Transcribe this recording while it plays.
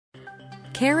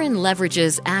Karen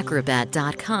leverages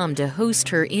Acrobat.com to host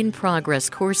her in-progress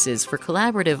courses for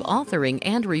collaborative authoring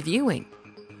and reviewing.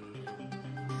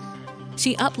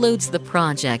 She uploads the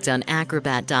project on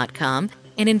Acrobat.com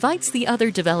and invites the other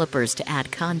developers to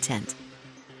add content.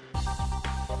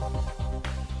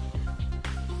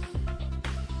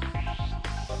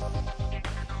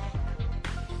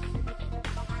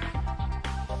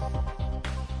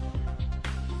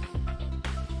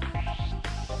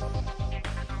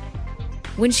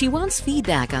 When she wants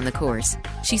feedback on the course,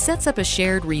 she sets up a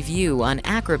shared review on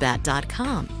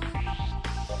Acrobat.com.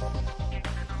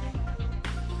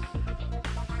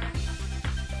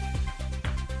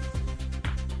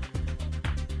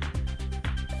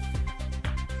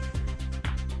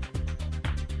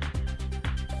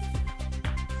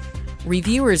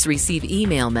 Reviewers receive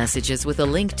email messages with a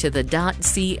link to the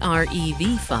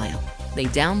 .crev file. They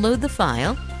download the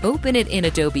file, open it in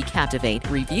Adobe Captivate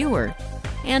Reviewer,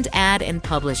 and add and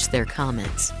publish their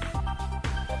comments.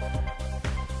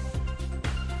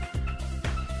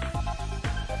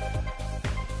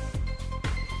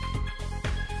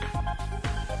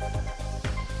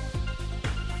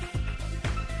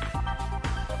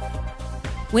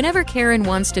 Whenever Karen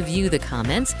wants to view the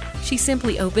comments, she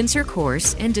simply opens her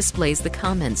course and displays the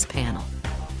Comments panel.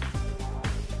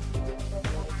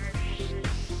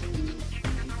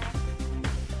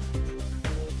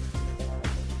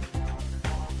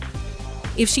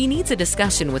 If she needs a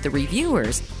discussion with the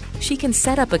reviewers, she can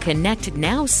set up a Connect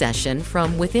Now session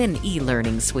from within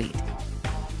eLearning Suite.